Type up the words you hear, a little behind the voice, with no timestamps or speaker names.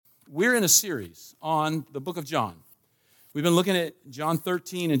we're in a series on the book of John. We've been looking at John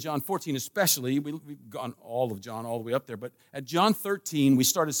 13 and John 14 especially. We've gone all of John all the way up there. But at John 13, we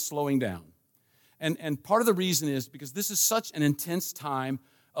started slowing down. And part of the reason is because this is such an intense time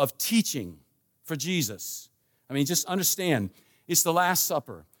of teaching for Jesus. I mean, just understand, it's the Last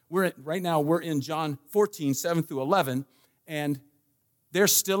Supper. Right now, we're in John 14, 7 through 11, and they're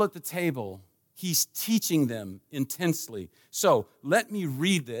still at the table. He's teaching them intensely. So let me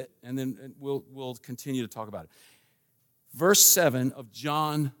read it, and then we'll continue to talk about it. Verse 7 of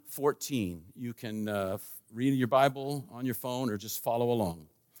John 14. You can read your Bible on your phone or just follow along.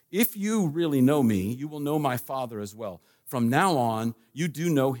 If you really know me, you will know my Father as well. From now on, you do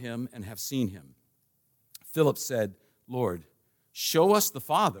know him and have seen him. Philip said, Lord, show us the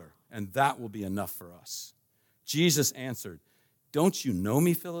Father, and that will be enough for us. Jesus answered, don't you know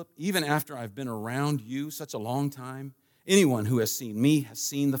me, Philip, even after I've been around you such a long time? Anyone who has seen me has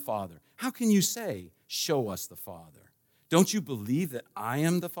seen the Father. How can you say, show us the Father? Don't you believe that I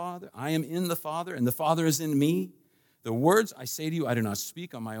am the Father? I am in the Father, and the Father is in me? The words I say to you, I do not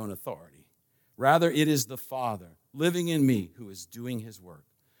speak on my own authority. Rather, it is the Father living in me who is doing his work.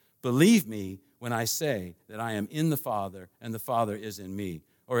 Believe me when I say that I am in the Father, and the Father is in me,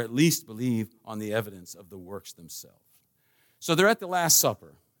 or at least believe on the evidence of the works themselves. So they're at the Last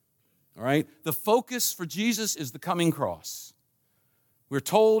Supper, all right? The focus for Jesus is the coming cross. We're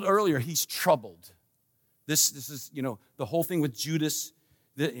told earlier he's troubled. This is, the whole thing with Judas.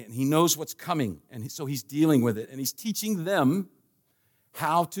 He knows what's coming, and so he's dealing with it. And he's teaching them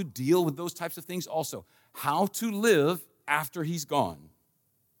how to deal with those types of things also, how to live after he's gone.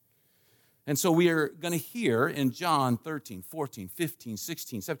 And so we are going to hear in John 13, 14, 15,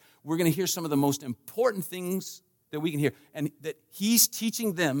 16, 17, we're going to hear some of the most important things that we can hear, and that he's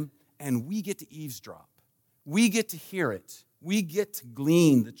teaching them, and we get to eavesdrop. We get to hear it. We get to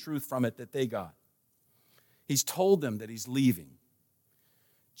glean the truth from it that they got. He's told them that he's leaving.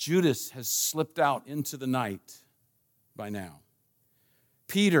 Judas has slipped out into the night by now.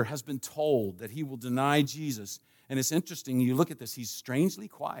 Peter has been told that he will deny Jesus. And it's interesting, you look at this, he's strangely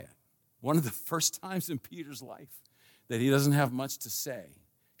quiet. One of the first times in Peter's life that he doesn't have much to say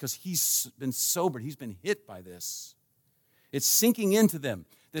because he's been sobered. He's been hit by this. It's sinking into them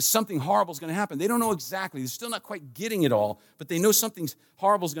that something horrible is going to happen. They don't know exactly. They're still not quite getting it all, but they know something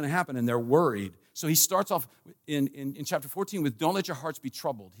horrible is going to happen, and they're worried. So he starts off in chapter 14 with, don't let your hearts be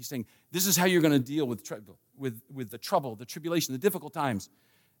troubled. He's saying, this is how you're going to deal with the trouble, the tribulation, the difficult times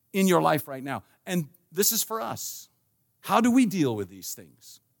in your life right now. And this is for us. How do we deal with these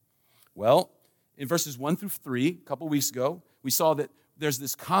things? Well, in verses 1 through 3, a couple weeks ago, we saw that there's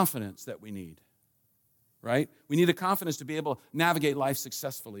this confidence that we need. Right? We need a confidence to be able to navigate life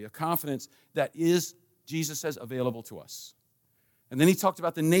successfully, a confidence that is, Jesus says, available to us. And then he talked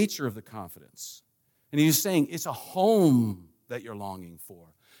about the nature of the confidence. And he was saying, it's a home that you're longing for.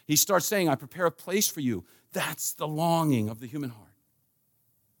 He starts saying, I prepare a place for you. That's the longing of the human heart.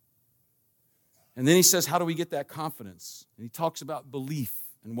 And then he says, how do we get that confidence? And he talks about belief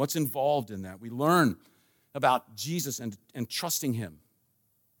and what's involved in that. We learn about Jesus and trusting him.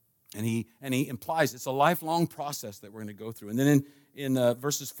 And he implies it's a lifelong process that we're going to go through. And then in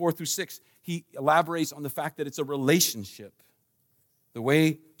verses 4 through 6, he elaborates on the fact that it's a relationship. The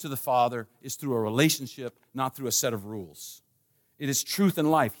way to the Father is through a relationship, not through a set of rules. It is truth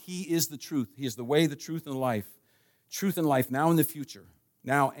and life. He is the truth. He is the way, the truth, and the life. Truth and life now and in the future.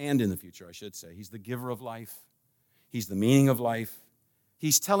 Now and in the future, I should say. He's the giver of life. He's the meaning of life.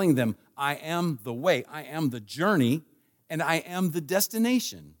 He's telling them, I am the way, I am the journey, and I am the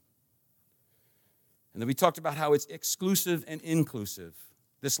destination. And then we talked about how it's exclusive and inclusive.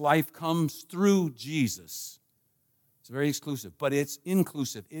 This life comes through Jesus. It's very exclusive, but it's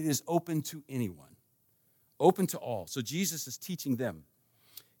inclusive. It is open to anyone, open to all. So Jesus is teaching them.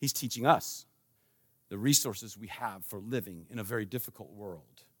 He's teaching us the resources we have for living in a very difficult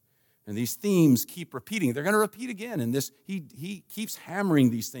world. And these themes keep repeating. They're going to repeat again. And this he keeps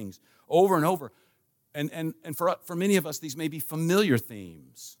hammering these things over and over. And for many of us, these may be familiar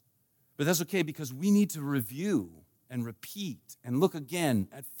themes. But that's okay because we need to review and repeat and look again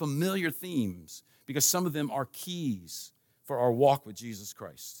at familiar themes because some of them are keys for our walk with Jesus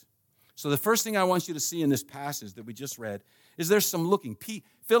Christ. So the first thing I want you to see in this passage that we just read is there's some looking.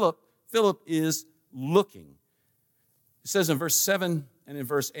 Philip is looking. It says in verse 7 and in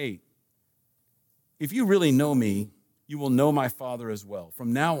verse 8, if you really know me, you will know my Father as well.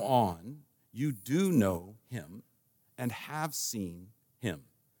 From now on, you do know him and have seen him.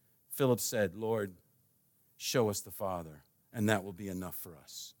 Philip said, Lord, show us the Father, and that will be enough for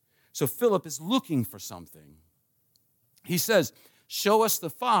us. So Philip is looking for something. He says, Show us the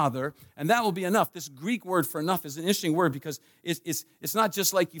Father, and that will be enough. This Greek word for enough is an interesting word because it's not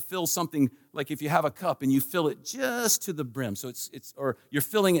just like you fill something, like if you have a cup and you fill it just to the brim. So or you're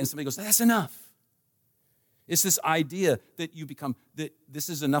filling it and somebody goes, that's enough. It's this idea that that this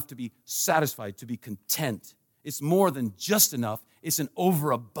is enough to be satisfied, to be content. It's more than just enough. It's an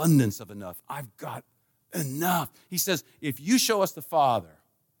overabundance of enough. I've got enough. He says, if you show us the Father,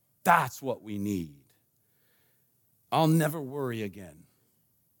 that's what we need. I'll never worry again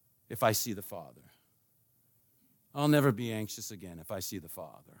if I see the Father. I'll never be anxious again if I see the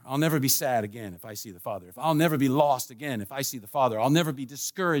Father. I'll never be sad again if I see the Father. I'll never be lost again if I see the Father. I'll never be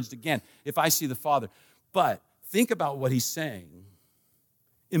discouraged again if I see the Father. But think about what he's saying.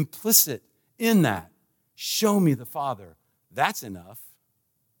 Implicit in that, show me the Father. That's enough.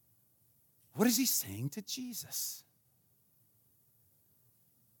 What is he saying to Jesus?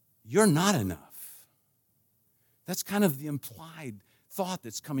 You're not enough. That's kind of the implied thought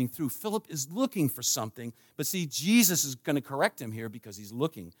that's coming through. Philip is looking for something, but see, Jesus is going to correct him here because he's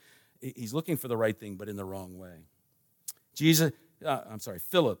looking for the right thing, but in the wrong way.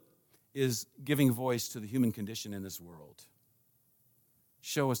 Philip is giving voice to the human condition in this world.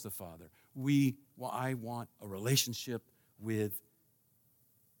 Show us the Father. I want a relationship with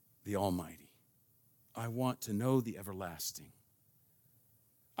the Almighty. I want to know the everlasting.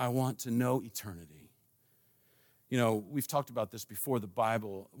 I want to know eternity. You know, we've talked about this before. The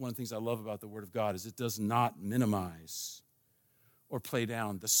Bible, one of the things I love about the Word of God is it does not minimize or play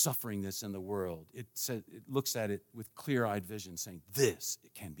down the suffering that's in the world. It looks at it with clear-eyed vision, saying,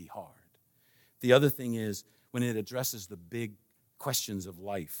 it can be hard. The other thing is when it addresses the big questions of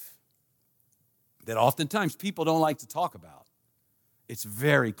life that oftentimes people don't like to talk about. It's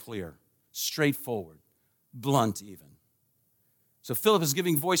very clear, straightforward, blunt even. So Philip is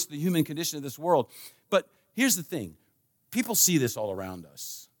giving voice to the human condition of this world. But here's the thing. People see this all around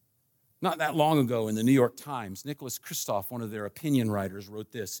us. Not that long ago in the New York Times, Nicholas Kristof, one of their opinion writers,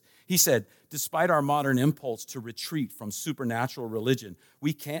 wrote this. He said, despite our modern impulse to retreat from supernatural religion,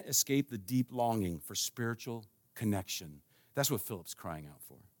 we can't escape the deep longing for spiritual connection. That's what Philip's crying out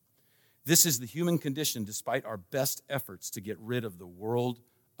for. This is the human condition despite our best efforts to get rid of the world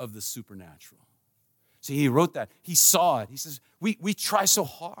of the supernatural. See, he wrote that. He saw it. He says, we try so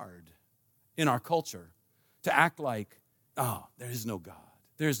hard in our culture to act like, there is no God.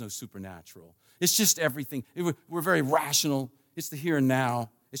 There is no supernatural. It's just everything. We're very rational. It's the here and now.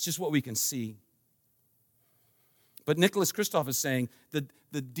 It's just what we can see. But Nicholas Kristof is saying that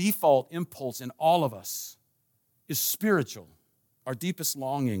the default impulse in all of us is spiritual. Our deepest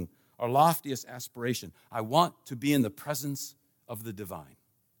longing, our loftiest aspiration. I want to be in the presence of the divine.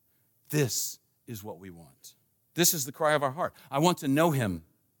 This is what we want. This is the cry of our heart. I want to know him,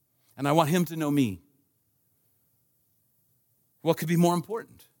 and I want him to know me. What could be more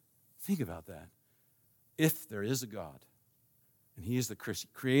important? Think about that. If there is a God, and he is the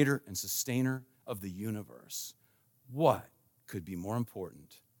creator and sustainer of the universe, what could be more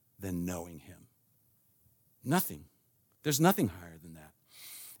important than knowing him? Nothing. There's nothing higher than that.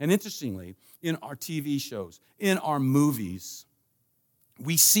 And interestingly, in our TV shows, in our movies,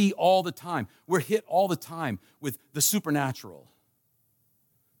 we see all the time, we're hit all the time with the supernatural.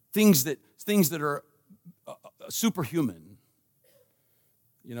 Things that are superhuman.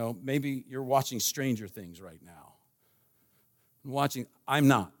 You know, maybe you're watching Stranger Things right now. I'm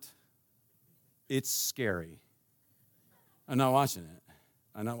not. It's scary. I'm not watching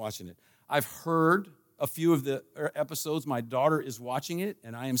it. I've heard a few of the episodes. My daughter is watching it,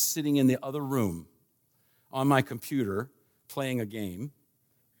 and I am sitting in the other room on my computer playing a game,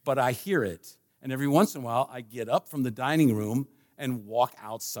 but I hear it. And every once in a while, I get up from the dining room and walk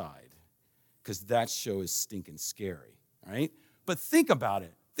outside because that show is stinking scary, right? But think about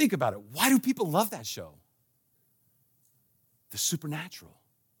it. Why do people love that show? The supernatural.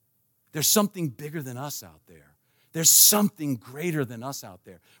 There's something bigger than us out there. There's something greater than us out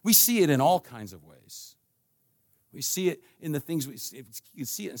there. We see it in all kinds of ways. We see it in the things we see. You can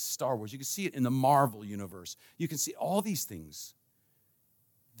see it in Star Wars. You can see it in the Marvel universe. You can see all these things.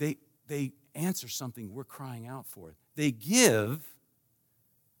 They answer something we're crying out for. They give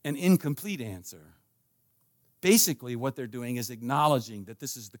an incomplete answer. Basically, what they're doing is acknowledging that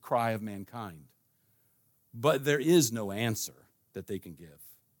this is the cry of mankind. But there is no answer that they can give.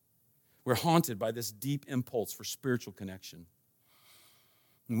 We're haunted by this deep impulse for spiritual connection.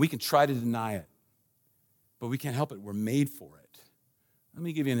 And we can try to deny it, but we can't help it. We're made for it. Let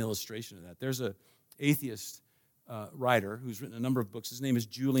me give you an illustration of that. There's an atheist writer who's written a number of books. His name is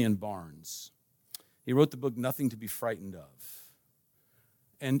Julian Barnes. He wrote the book Nothing to be Frightened of.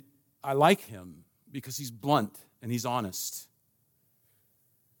 And I like him because he's blunt and he's honest.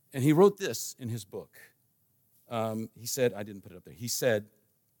 And he wrote this in his book. He said, I didn't put it up there. He said,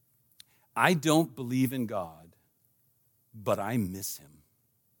 I don't believe in God, but I miss him.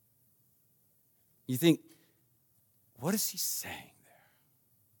 You think, what is he saying there?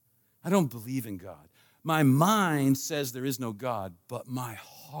 I don't believe in God. My mind says there is no God, but my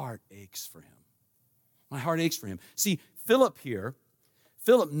heart aches for him. My heart aches for him. See, Philip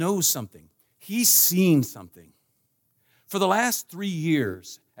knows something. He's seen something. For the last 3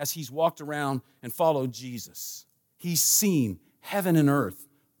 years, as he's walked around and followed Jesus, he's seen heaven and earth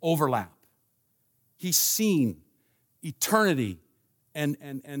overlap. He's seen eternity and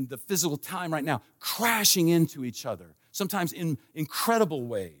the physical time right now crashing into each other, sometimes in incredible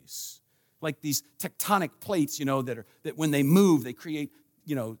ways, like these tectonic plates, that when they move, they create,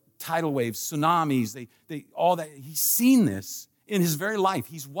 tidal waves, tsunamis, they all that. He's seen this in his very life.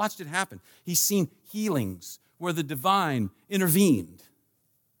 He's watched it happen. He's seen healings where the divine intervened.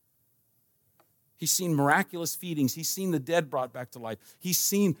 He's seen miraculous feedings. He's seen the dead brought back to life. He's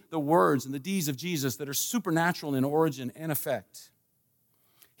seen the words and the deeds of Jesus that are supernatural in origin and effect.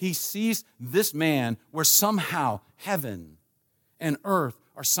 He sees this man where somehow heaven and earth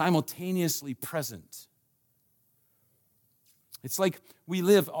are simultaneously present. It's like we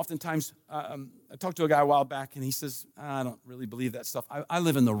live oftentimes, I talked to a guy a while back and he says, I don't really believe that stuff. I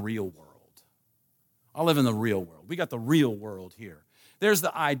live in the real world. I live in the real world. We got the real world here. There's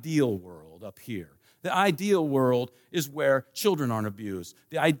the ideal world up here. The ideal world is where children aren't abused.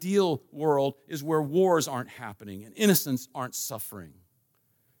 The ideal world is where wars aren't happening and innocents aren't suffering,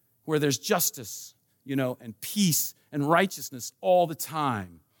 where there's justice, and peace and righteousness all the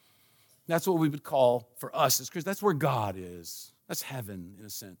time. That's what we would call for us as Christians. That's where God is. That's heaven in a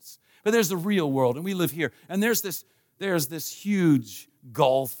sense. But there's the real world, and we live here. And there's this huge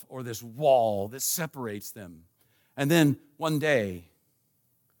gulf or this wall that separates them. And then one day,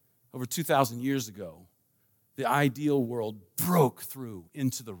 over 2,000 years ago, the ideal world broke through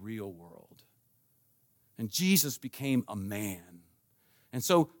into the real world. And Jesus became a man. And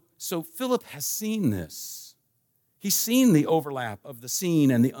so Philip has seen this. He's seen the overlap of the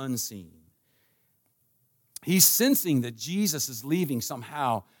seen and the unseen. He's sensing that Jesus is leaving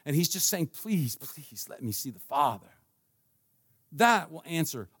somehow, and he's just saying, please, please, let me see the Father. That will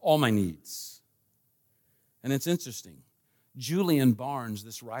answer all my needs. And it's interesting. Julian Barnes,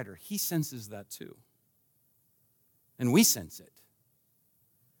 this writer, he senses that too. And we sense it.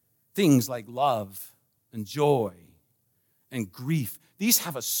 Things like love and joy and grief, these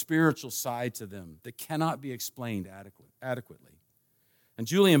have a spiritual side to them that cannot be explained adequately. And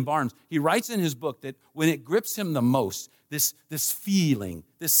Julian Barnes, he writes in his book that when it grips him the most, this feeling,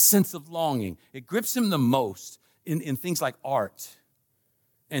 this sense of longing, it grips him the most in things like art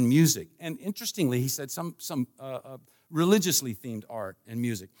and music. And interestingly, he said some religiously themed art and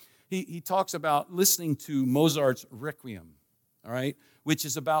music. He talks about listening to Mozart's Requiem, all right, which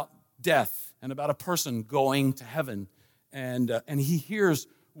is about death and about a person going to heaven. And he hears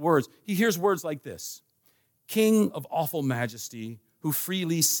words. He hears words like this: King of awful majesty, who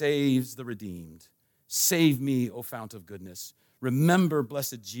freely saves the redeemed, save me, O fount of goodness. Remember,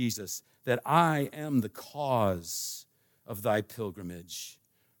 blessed Jesus, that I am the cause of thy pilgrimage.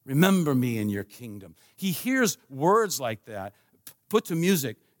 Remember me in your kingdom. He hears words like that put to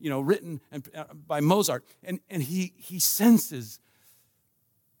music, written by Mozart, and he senses,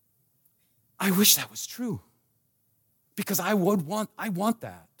 I wish that was true, because I want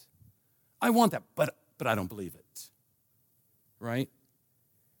that. I want that, but I don't believe it, right?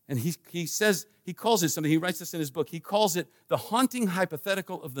 And he says, he calls it something, he writes this in his book, he calls it the haunting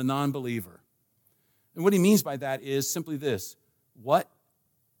hypothetical of the non-believer. And what he means by that is simply this: what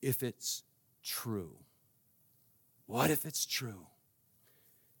if it's true? What if it's true?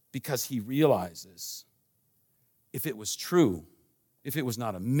 Because he realizes if it was true, if it was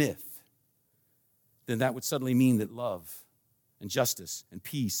not a myth, then that would suddenly mean that love and justice and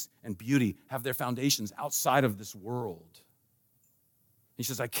peace and beauty have their foundations outside of this world. He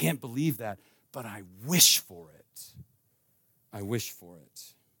says, I can't believe that, but I wish for it. I wish for it.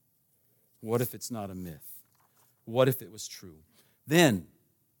 What if it's not a myth? What if it was true? Then,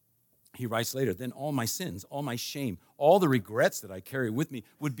 he writes later, then all my sins, all my shame, all the regrets that I carry with me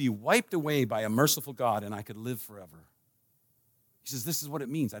would be wiped away by a merciful God, and I could live forever. He says, this is what it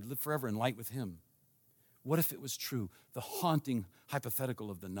means. I'd live forever in light with him. What if it was true? The haunting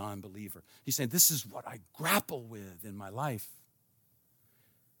hypothetical of the non-believer. He's saying, this is what I grapple with in my life.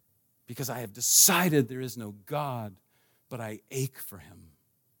 Because I have decided there is no God, but I ache for him.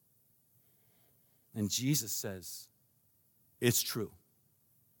 And Jesus says, it's true.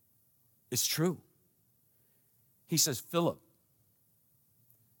 It's true. He says, Philip,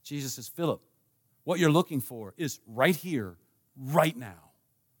 Jesus says, Philip, what you're looking for is right here, right now.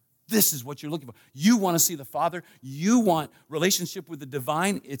 This is what you're looking for. You want to see the Father. You want relationship with the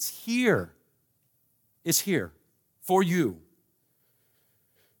divine. It's here. It's here for you.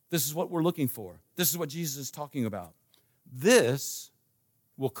 This is what we're looking for. This is what Jesus is talking about. This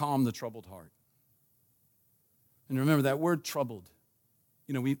will calm the troubled heart. And remember that word troubled.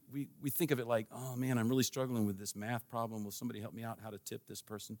 You know, we think of it like, oh man, I'm really struggling with this math problem. Will somebody help me out how to tip this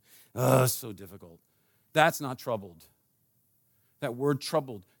person? Oh, it's so difficult. That's not troubled. That word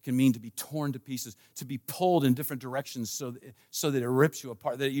troubled can mean to be torn to pieces, to be pulled in different directions so that it rips you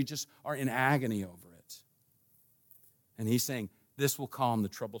apart, that you just are in agony over it. And he's saying, this will calm the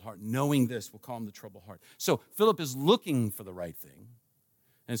troubled heart. Knowing this will calm the troubled heart. So Philip is looking for the right thing.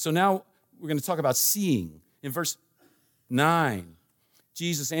 And so now we're going to talk about seeing. In verse 9,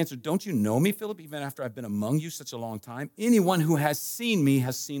 Jesus answered, don't you know me, Philip, even after I've been among you such a long time? Anyone who has seen me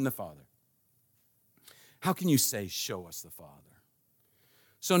has seen the Father. How can you say, show us the Father?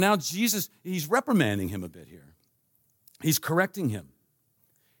 So now Jesus, he's reprimanding him a bit here. He's correcting him.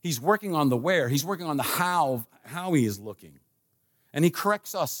 He's working on the where. He's working on the how he is looking. And he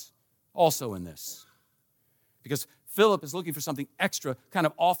corrects us also in this. Because Philip is looking for something extra, kind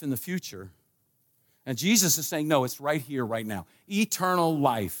of off in the future. And Jesus is saying, no, it's right here, right now. Eternal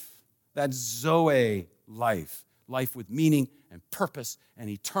life, that Zoe life, life with meaning and purpose and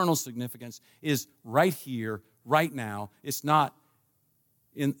eternal significance is right here, right now. It's not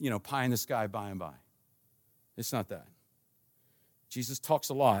in, pie in the sky by and by. It's not that. Jesus talks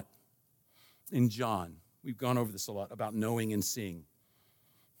a lot in John. We've gone over this a lot about knowing and seeing.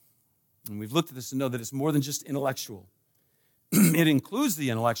 And we've looked at this to know that it's more than just intellectual. It includes the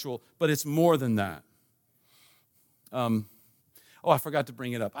intellectual, but it's more than that. I forgot to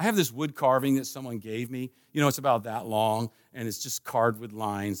bring it up. I have this wood carving that someone gave me. It's about that long, and it's just carved with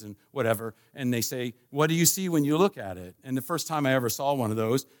lines and whatever. And they say, what do you see when you look at it? And the first time I ever saw one of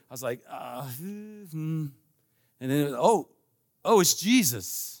those, I was like, And then, it's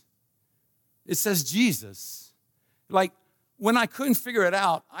Jesus. It says Jesus. Like, when I couldn't figure it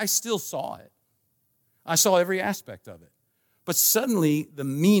out, I still saw it. I saw every aspect of it. But suddenly, the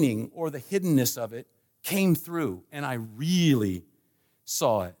meaning or the hiddenness of it came through, and I really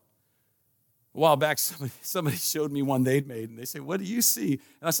saw it. A while back, somebody showed me one they'd made, and they said, what do you see?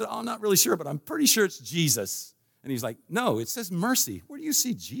 And I said, I'm not really sure, but I'm pretty sure it's Jesus. And he's like, no, it says mercy. Where do you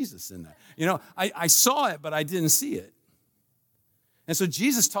see Jesus in that? I saw it, but I didn't see it. And so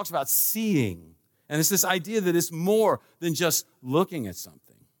Jesus talks about seeing, and it's this idea that it's more than just looking at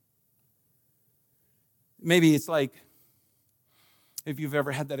something. Maybe it's like, if you've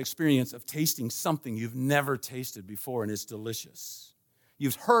ever had that experience of tasting something you've never tasted before and it's delicious.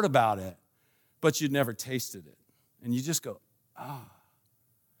 You've heard about it, but you'd never tasted it. And you just go, ah.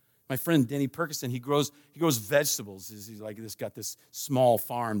 My friend Denny Perkison, he grows vegetables. He's got this small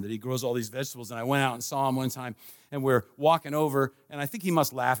farm that he grows all these vegetables. And I went out and saw him one time, and we're walking over, and I think he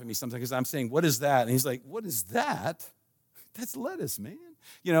must laugh at me sometimes because I'm saying, what is that? And he's like, what is that? That's lettuce, man.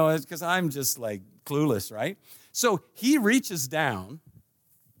 It's because I'm just like clueless, right? So he reaches down,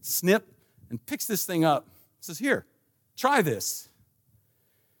 snip, and picks this thing up. Says, here, try this.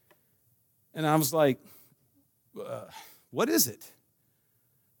 And I was like, what is it?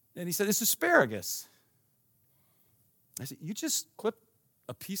 And he said, it's asparagus. I said, you just clipped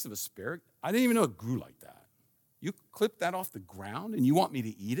a piece of asparagus? I didn't even know it grew like that. You clipped that off the ground and you want me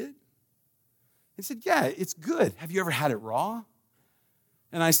to eat it? He said, yeah, it's good. Have you ever had it raw?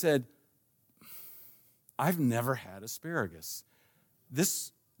 And I said, I've never had asparagus.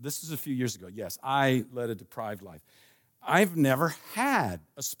 This was a few years ago. Yes, I led a deprived life. I've never had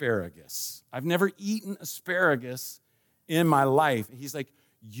asparagus. I've never eaten asparagus in my life. He's like,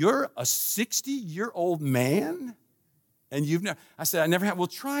 you're a 60-year-old man? And you've never, I said, I never had, well,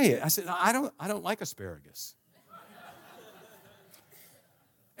 try it. I said, no, I don't like asparagus.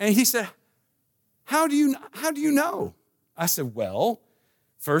 And he said, how do you know? I said, well,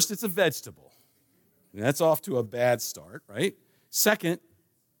 first, it's a vegetable. And that's off to a bad start, right? Second,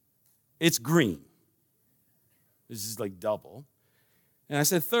 it's green. This is like double. And I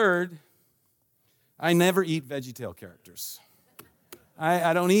said, third, I never eat VeggieTale characters.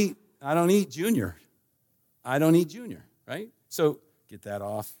 I don't eat Junior. I don't eat Junior, right? So get that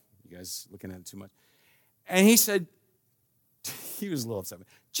off. You guys looking at it too much. And he said, he was a little upset.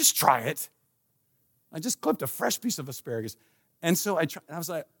 Just try it. I just clipped a fresh piece of asparagus. And so I was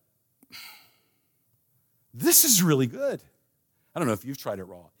like, this is really good. I don't know if you've tried it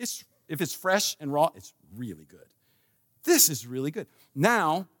raw. If it's fresh and raw, it's really good. This is really good.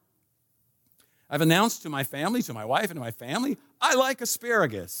 Now, I've announced to my family, to my wife and to my family, I like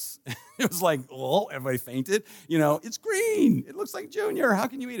asparagus. It was like, oh, everybody fainted. It's green. It looks like Junior. How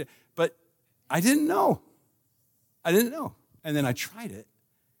can you eat it? But I didn't know. And then I tried it,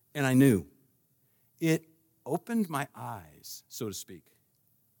 and I knew. It opened my eyes, so to speak.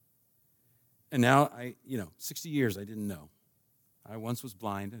 And now 60 years I didn't know. I once was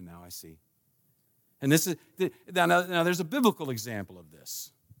blind, and now I see. And this is now there's a biblical example of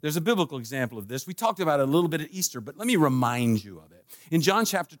this. We talked about it a little bit at Easter, but let me remind you of it. In John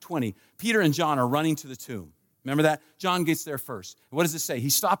chapter 20, Peter and John are running to the tomb. Remember that? John gets there first. What does it say? He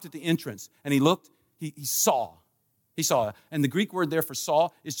stopped at the entrance, and he looked. He saw. He saw. And the Greek word there for saw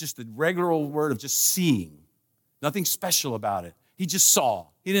is just the regular old word of just seeing. Nothing special about it. He just saw.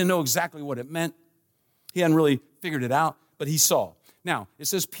 He didn't know exactly what it meant. He hadn't really figured it out, but he saw. Now, it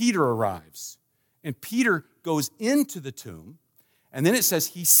says Peter arrives. And Peter goes into the tomb, and then it says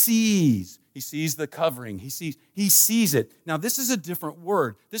he sees. He sees the covering. He sees it. Now, this is a different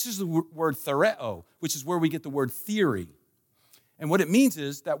word. This is the word theoreo, which is where we get the word theory. And what it means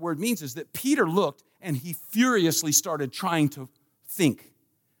is, that Peter looked, and he furiously started trying to think,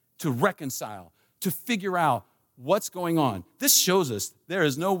 to reconcile, to figure out what's going on. This shows us there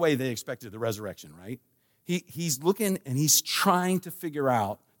is no way they expected the resurrection, right? He's looking, and he's trying to figure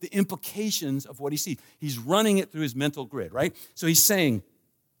out the implications of what he sees. He's running it through his mental grid, right? So he's saying,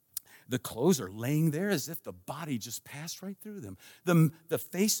 the clothes are laying there as if the body just passed right through them. The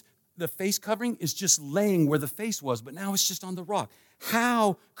face covering is just laying where the face was, but now it's just on the rock.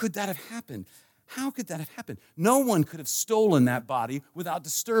 How could that have happened? No one could have stolen that body without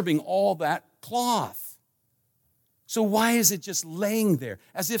disturbing all that cloth. So why is it just laying there?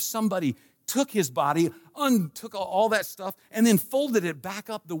 As if somebody took his body, took all that stuff, and then folded it back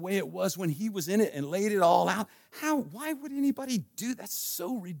up the way it was when he was in it and laid it all out. Why would anybody do that? That's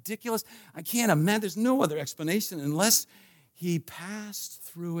so ridiculous. I can't imagine. There's no other explanation unless he passed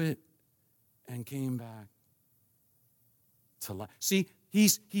through it and came back to life. See,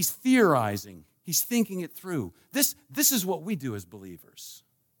 he's theorizing. He's thinking it through. This is what we do as believers.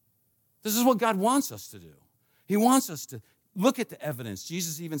 This is what God wants us to do. He wants us to look at the evidence.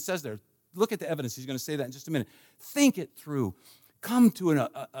 Jesus even says there, look at the evidence. He's going to say that in just a minute. Think it through. Come to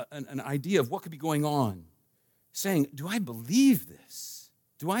an idea of what could be going on. Saying, do I believe this?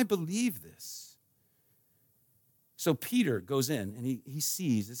 Do I believe this? So Peter goes in and he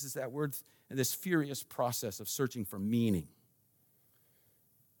sees, this is that word, this furious process of searching for meaning.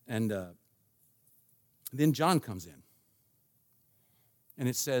 And then John comes in. And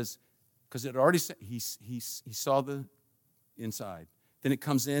it says, because it already said, he saw the inside. Then it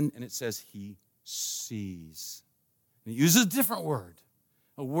comes in and it says he sees. And it uses a different word,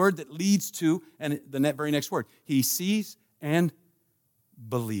 a word that leads to, and the very next word, he sees and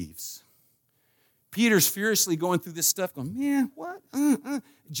believes. Peter's furiously going through this stuff, going, man, what?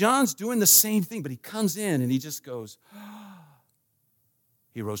 John's doing the same thing, but he comes in and he just goes,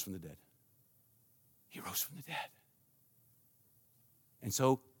 he rose from the dead. He rose from the dead. And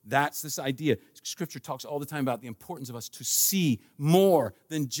so that's this idea. Scripture talks all the time about the importance of us to see more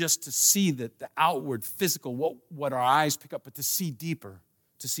than just to see the outward, physical, what our eyes pick up, but to see deeper,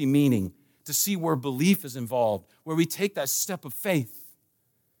 to see meaning, to see where belief is involved, where we take that step of faith.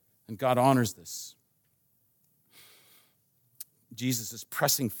 And God honors this. Jesus is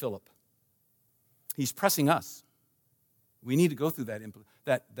pressing Philip. He's pressing us. We need to go through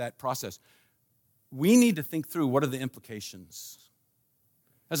that process. We need to think through what are the implications.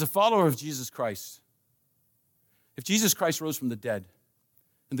 As a follower of Jesus Christ, if Jesus Christ rose from the dead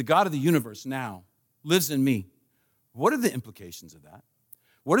and the God of the universe now lives in me, what are the implications of that?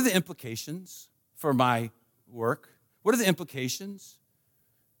 What are the implications for my work? What are the implications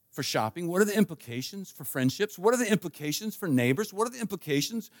for shopping? What are the implications for friendships? What are the implications for neighbors? What are the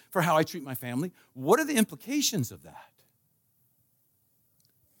implications for how I treat my family? What are the implications of that?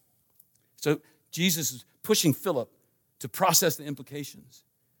 So Jesus is pushing Philip to process the implications.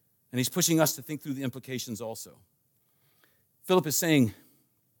 And he's pushing us to think through the implications also. Philip is saying,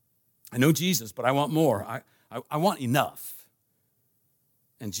 I know Jesus, but I want more. I want enough.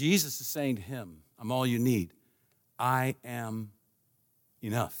 And Jesus is saying to him, I'm all you need. I am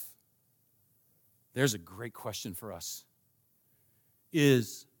enough. There's a great question for us.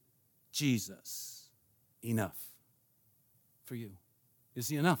 Is Jesus enough for you? Is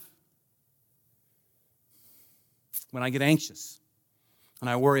he enough? When I get anxious, and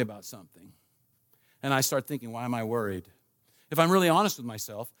I worry about something, and I start thinking, why am I worried? If I'm really honest with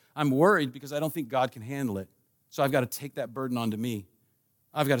myself, I'm worried because I don't think God can handle it. So I've got to take that burden onto me.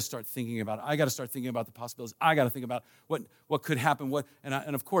 I've got to start thinking about it. I got to start thinking about the possibilities. I got to think about what could happen.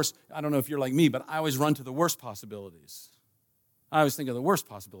 And of course, I don't know if you're like me, but I always run to the worst possibilities. I always think of the worst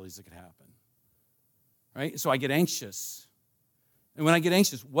possibilities that could happen, right? So I get anxious. And when I get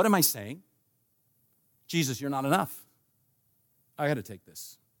anxious, what am I saying? Jesus, you're not enough. I got to take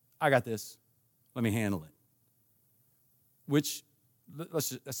this. I got this. Let me handle it. Which, that's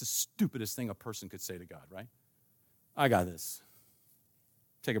the stupidest thing a person could say to God, right? I got this.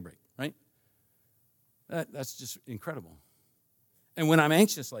 Take a break, right? That's just incredible. And when I'm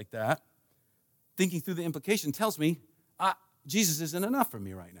anxious like that, thinking through the implication tells me, Jesus isn't enough for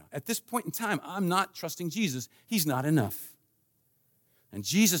me right now. At this point in time, I'm not trusting Jesus. He's not enough. And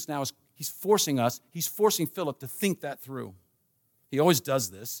Jesus now he's forcing Philip to think that through. He always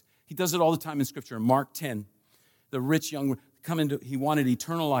does this. He does it all the time in Scripture. In Mark 10, the rich young he wanted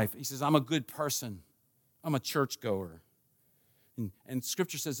eternal life. He says, I'm a good person. I'm a churchgoer. And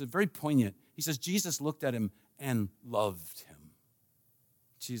Scripture says it's very poignant. He says, Jesus looked at him and loved him.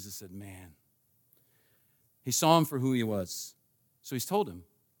 Jesus said, man. He saw him for who he was. So he's told him,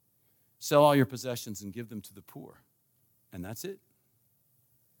 sell all your possessions and give them to the poor. And that's it.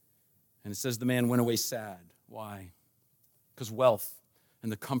 And it says the man went away sad. Why? Because wealth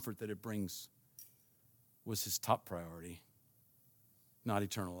and the comfort that it brings was his top priority. Not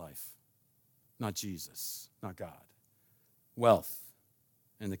eternal life. Not Jesus. Not God. Wealth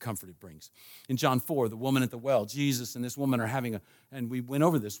and the comfort it brings. In John 4, the woman at the well, Jesus and this woman are having and we went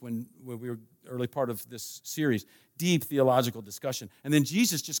over this when we were early part of this series, deep theological discussion. And then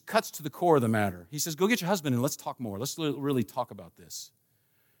Jesus just cuts to the core of the matter. He says, go get your husband and let's talk more. Let's really talk about this.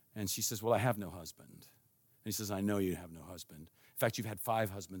 And she says, well, I have no husband. And he says, I know you have no husband. In fact, you've had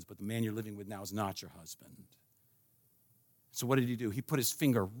 5 husbands, but the man you're living with now is not your husband. So what did he do? He put his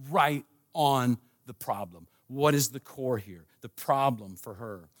finger right on the problem. What is the core here? The problem for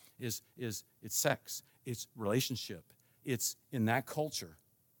her is it's sex. It's relationship. It's in that culture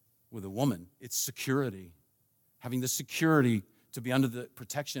with a woman. It's security. Having the security to be under the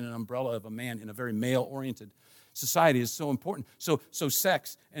protection and umbrella of a man in a very male-oriented society is so important. So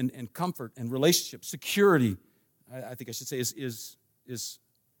sex and comfort and relationship, security, I think I should say, is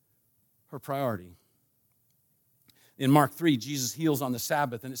her priority. In Mark 3, Jesus heals on the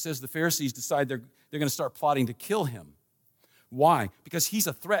Sabbath, and it says the Pharisees decide they're going to start plotting to kill him. Why? Because he's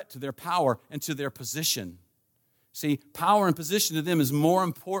a threat to their power and to their position. See, power and position to them is more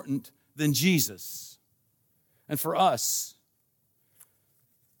important than Jesus. And for us,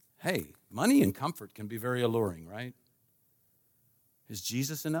 hey, money and comfort can be very alluring, right? Is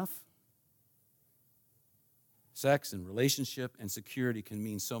Jesus enough? Sex and relationship and security can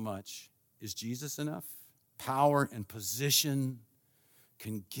mean so much. Is Jesus enough? Power and position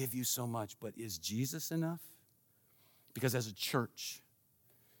can give you so much, but is Jesus enough? Because as a church,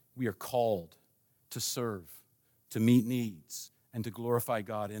 we are called to serve, to meet needs, and to glorify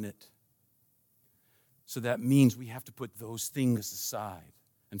God in it. So that means we have to put those things aside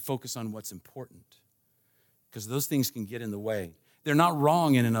and focus on what's important, because those things can get in the way. They're not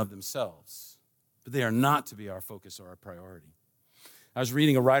wrong in and of themselves, but they are not to be our focus or our priority. I was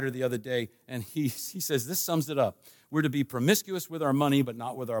reading a writer the other day, and he says, this sums it up. We're to be promiscuous with our money, but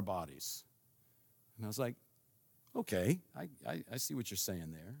not with our bodies. And I was like, okay, I see what you're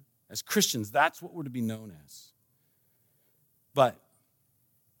saying there. As Christians, that's what we're to be known as. But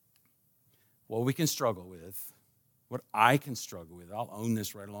what we can struggle with, what I can struggle with, I'll own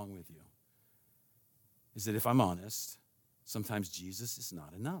this right along with you, is that if I'm honest, sometimes Jesus is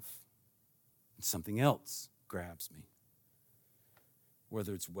not enough. And something else grabs me.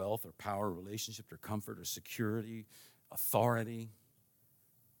 Whether it's wealth or power, relationship or comfort or security, authority,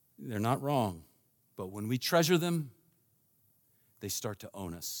 they're not wrong. But when we treasure them, they start to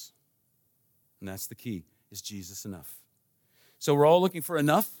own us. And that's the key. Is Jesus enough? So we're all looking for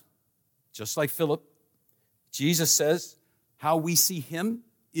enough, just like Philip. Jesus says how we see him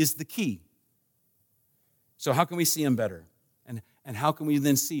is the key. So how can we see him better? And how can we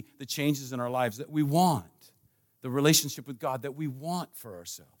then see the changes in our lives that we want? The relationship with God that we want for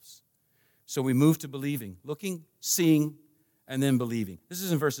ourselves. So we move to believing, looking, seeing, and then believing. This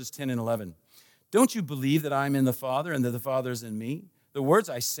is in verses 10 and 11. Don't you believe that I am in the Father and that the Father is in me? The words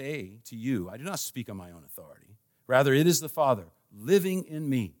I say to you, I do not speak on my own authority. Rather, it is the Father living in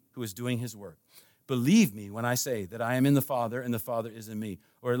me who is doing his work. Believe me when I say that I am in the Father and the Father is in me,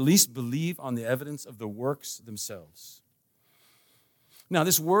 or at least believe on the evidence of the works themselves. Now,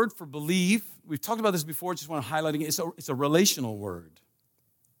 this word for believe, we've talked about this before, just want to highlight it. It's a relational word,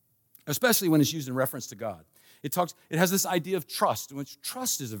 especially when it's used in reference to God. It has this idea of trust, which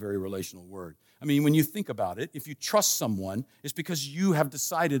trust is a very relational word. I mean, when you think about it, if you trust someone, it's because you have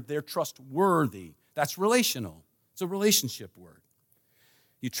decided they're trustworthy. That's relational. It's a relationship word.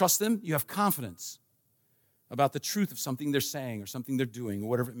 You trust them, you have confidence. about the truth of something they're saying or something they're doing or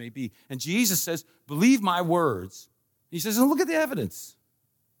whatever it may be. And Jesus says, believe my words. He says, and look at the evidence.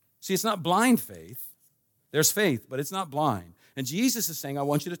 See, it's not blind faith. There's faith, but it's not blind. And Jesus is saying, I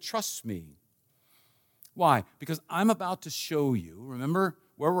want you to trust me. Why? Because I'm about to show you, remember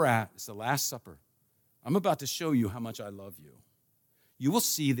where we're at, it's the Last Supper. I'm about to show you how much I love you. You will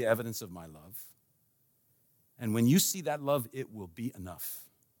see the evidence of my love. And when you see that love, it will be enough.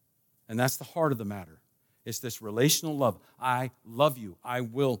 And that's the heart of the matter. It's this relational love. I love you. I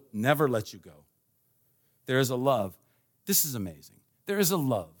will never let you go. There is a love. This is amazing. There is a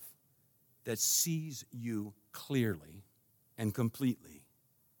love that sees you clearly and completely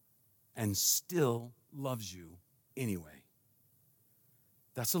and still loves you anyway.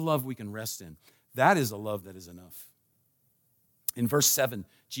 That's a love we can rest in. That is a love that is enough. In verse 7,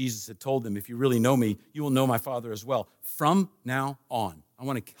 Jesus had told them, if you really know me, you will know my Father as well. From now on, I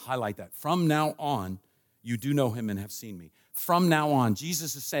want to highlight that. From now on, you do know him and have seen me. From now on,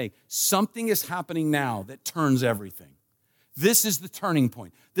 Jesus is saying, something is happening now that turns everything. This is the turning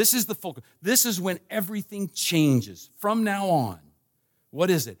point. This is the focus. This is when everything changes. From now on, what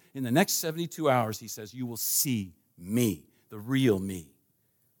is it? In the next 72 hours, he says, you will see me, the real me,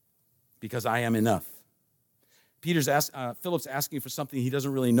 because I am enough. Philip's asking for something he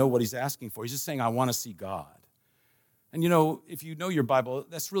doesn't really know what he's asking for. He's just saying, I want to see God. And if you know your Bible,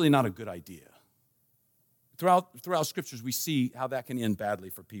 that's really not a good idea. Throughout scriptures, we see how that can end badly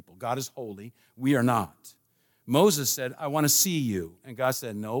for people. God is holy. We are not. Moses said, I want to see you. And God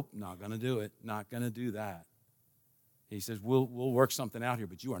said, nope, not going to do it. Not going to do that. He says, we'll work something out here,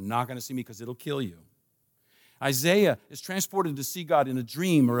 but you are not going to see me because it'll kill you. Isaiah is transported to see God in a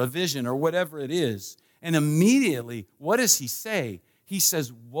dream or a vision or whatever it is. And immediately, what does he say? He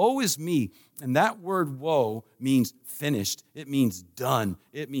says, woe is me. And that word woe means finished. It means done.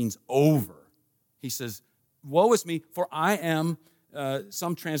 It means over. He says, woe is me, for I am,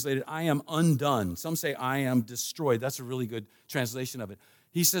 some translated, I am undone. Some say I am destroyed. That's a really good translation of it.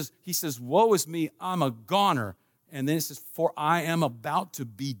 He says, woe is me, I'm a goner. And then it says, for I am about to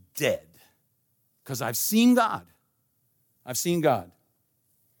be dead. Because I've seen God. I've seen God.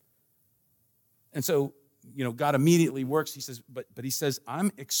 And so, God immediately works. He says, but he says, I'm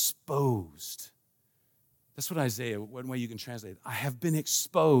exposed. That's what Isaiah, one way you can translate it. I have been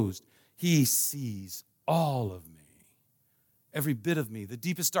exposed. He sees all of me. Every bit of me, the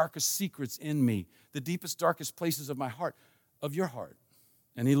deepest, darkest secrets in me, the deepest, darkest places of my heart, of your heart.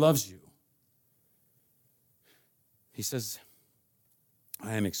 And he loves you. He says,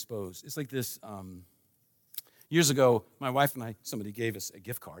 I am exposed. It's like this. Years ago, my wife and I, somebody gave us a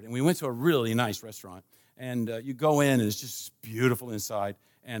gift card, and we went to a really nice restaurant. And you go in, and it's just beautiful inside.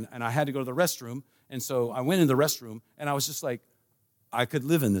 And I had to go to the restroom, and so I went in the restroom, and I was just like, I could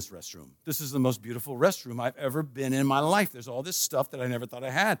live in this restroom. This is the most beautiful restroom I've ever been in my life. There's all this stuff that I never thought I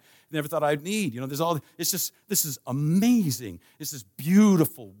had, never thought I'd need. This is amazing. It's this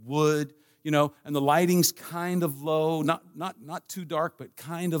beautiful wood, and the lighting's kind of low, not too dark, but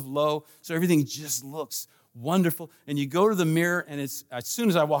kind of low. So everything just looks wonderful. And you go to the mirror, and it's as soon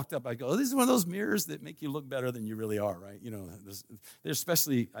as I walked up, I go, this is one of those mirrors that make you look better than you really are, right? They're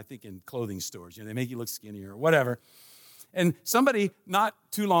especially, I think, in clothing stores. They make you look skinnier or whatever. And somebody not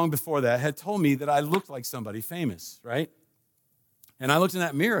too long before that had told me that I looked like somebody famous, right? And I looked in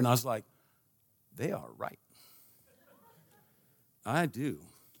that mirror, and I was like, they are right. I do.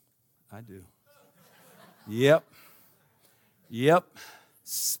 Yep.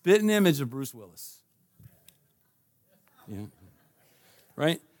 Spitting image of Bruce Willis. Yeah.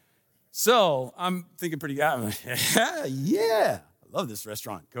 Right? So I'm thinking pretty good. Yeah. I love this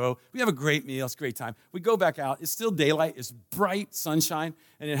restaurant. We have a great meal. It's a great time. We go back out. It's still daylight. It's bright sunshine.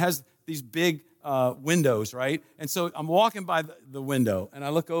 And it has these big windows, right? And so I'm walking by the window, and I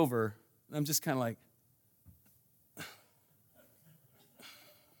look over, and I'm just kind of like,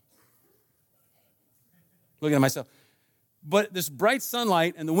 looking at myself. But this bright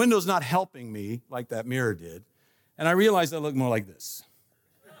sunlight and the window's not helping me like that mirror did. And I realized I look more like this.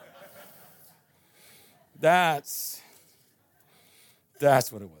 That's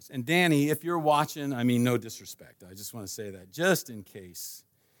what it was. And Danny, if you're watching, no disrespect. I just want to say that just in case,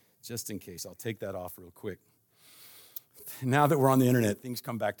 I'll take that off real quick. Now that we're on the internet, things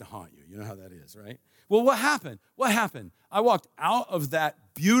come back to haunt you. You know how that is, right? Well, what happened? I walked out of that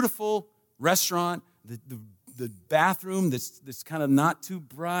beautiful restaurant, the bathroom that's kind of not too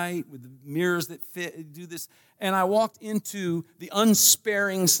bright with the mirrors that do this, and I walked into the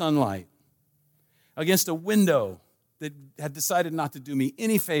unsparing sunlight against a window that had decided not to do me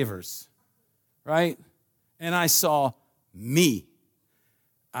any favors, right? And I saw me.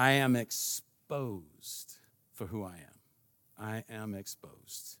 I am exposed. for who I am. I am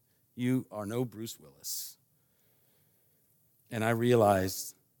exposed. You are no Bruce Willis. And I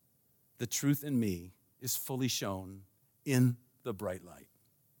realized the truth in me is fully shown in the bright light.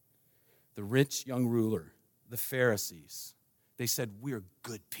 The rich young ruler, the Pharisees, they said, we're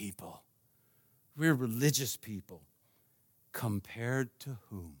good people. We're religious people. Compared to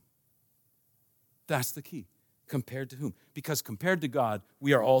whom? That's the key. Compared to whom? Because compared to God,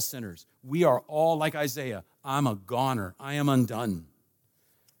 we are all sinners. We are all like Isaiah. I'm a goner. I am undone.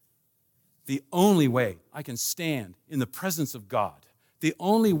 The only way I can stand in the presence of God, the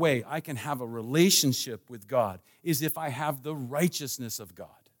only way I can have a relationship with God is if I have the righteousness of God.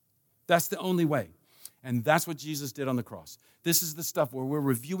 That's the only way. And that's what Jesus did on the cross. This is the stuff where we're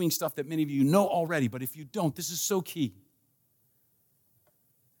reviewing stuff that many of you know already, but if you don't, this is so key.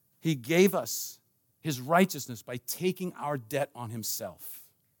 He gave us his righteousness by taking our debt on himself.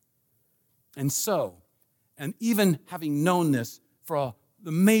 And so, and even having known this for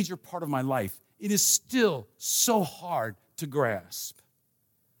the major part of my life, it is still so hard to grasp.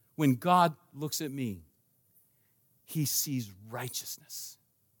 When God looks at me, he sees righteousness.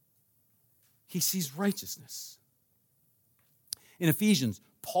 He sees righteousness. In Ephesians,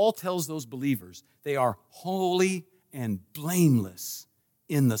 Paul tells those believers they are holy and blameless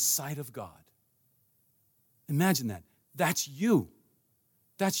in the sight of God. Imagine that. That's you.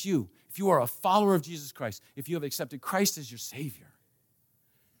 That's you. If you are a follower of Jesus Christ, if you have accepted Christ as your Savior,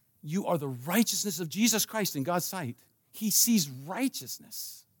 you are the righteousness of Jesus Christ in God's sight. He sees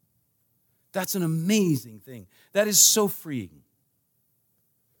righteousness. That's an amazing thing. That is so freeing.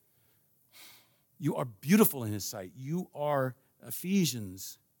 You are beautiful in his sight. You are,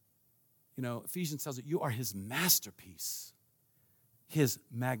 Ephesians tells it, you are his masterpiece, his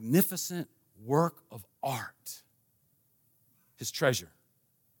magnificent work of art, his treasure.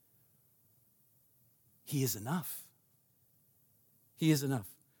 He is enough. He is enough.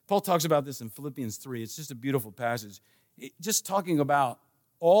 Paul talks about this in Philippians 3. It's just a beautiful passage. Just talking about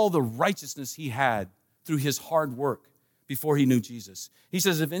all the righteousness he had through his hard work before he knew Jesus. He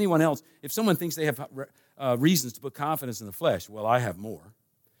says, if someone thinks they have reasons to put confidence in the flesh, well, I have more.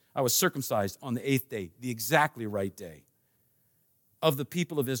 I was circumcised on the 8th day, the exactly right day, of the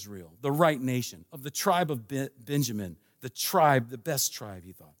people of Israel, the right nation, of the tribe of Benjamin, the best tribe,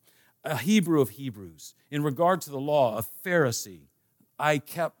 he thought. A Hebrew of Hebrews. In regard to the law, a Pharisee. I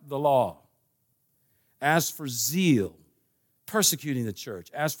kept the law. As for zeal, persecuting the church.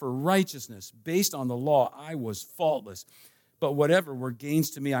 As for righteousness, based on the law, I was faultless. But whatever were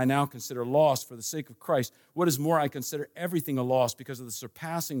gains to me, I now consider lost for the sake of Christ. What is more, I consider everything a loss because of the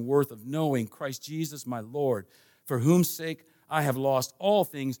surpassing worth of knowing Christ Jesus my Lord, for whose sake I have lost all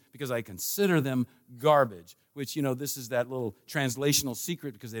things because I consider them garbage. Which, this is that little translational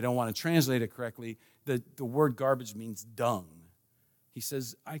secret because they don't want to translate it correctly. The word garbage means dung. He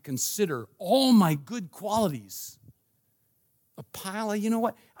says, I consider all my good qualities a pile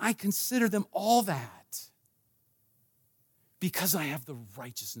of, I consider them all that because I have the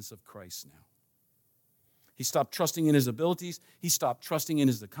righteousness of Christ now. He stopped trusting in his abilities. He stopped trusting in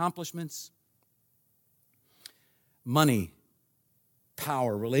his accomplishments. Money,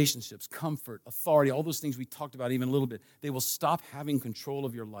 power, relationships, comfort, authority, all those things we talked about even a little bit, they will stop having control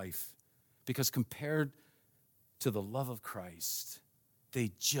of your life because compared to the love of Christ,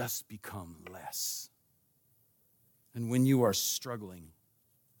 they just become less. And when you are struggling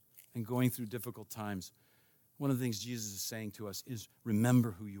and going through difficult times, one of the things Jesus is saying to us is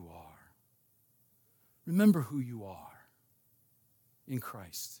remember who you are. Remember who you are in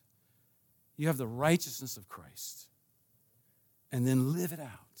Christ. You have the righteousness of Christ. And then live it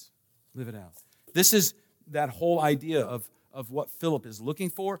out. Live it out. This is that whole idea of what Philip is looking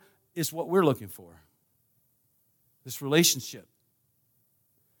for is what we're looking for. This relationship.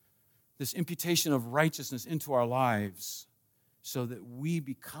 This imputation of righteousness into our lives so that we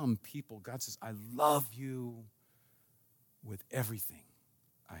become people. God says, I love you with everything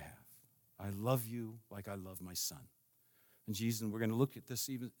I have. I love you like I love my son. And Jesus, and we're going to look at this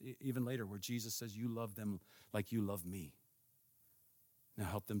even later where Jesus says, you love them like you love me. Now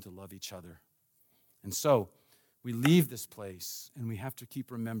help them to love each other. And so we leave this place and we have to keep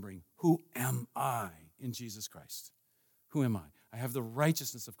remembering, who am I in Jesus Christ? Who am I? I have the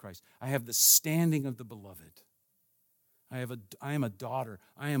righteousness of Christ. I have the standing of the beloved. I am a daughter.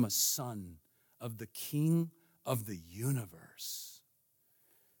 I am a son of the King of the universe.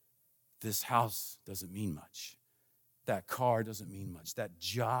 This house doesn't mean much. That car doesn't mean much. That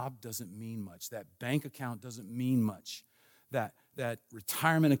job doesn't mean much. That bank account doesn't mean much. That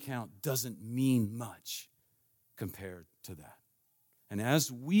retirement account doesn't mean much compared to that. And as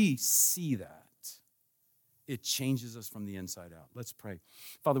we see that, It changes us from the inside out. Let's pray.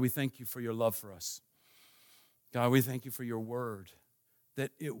 Father, we thank you for your love for us. God, we thank you for your word,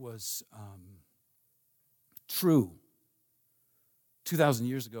 that it was true 2,000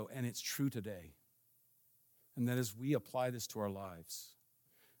 years ago, and it's true today. And that as we apply this to our lives,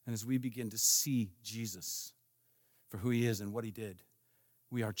 and as we begin to see Jesus for who he is and what he did,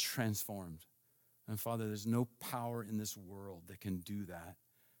 we are transformed. And Father, there's no power in this world that can do that,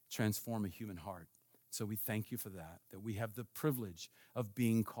 transform a human heart. So we thank you for that we have the privilege of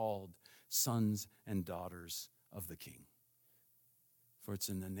being called sons and daughters of the King. For it's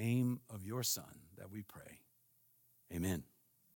in the name of your Son that we pray. Amen.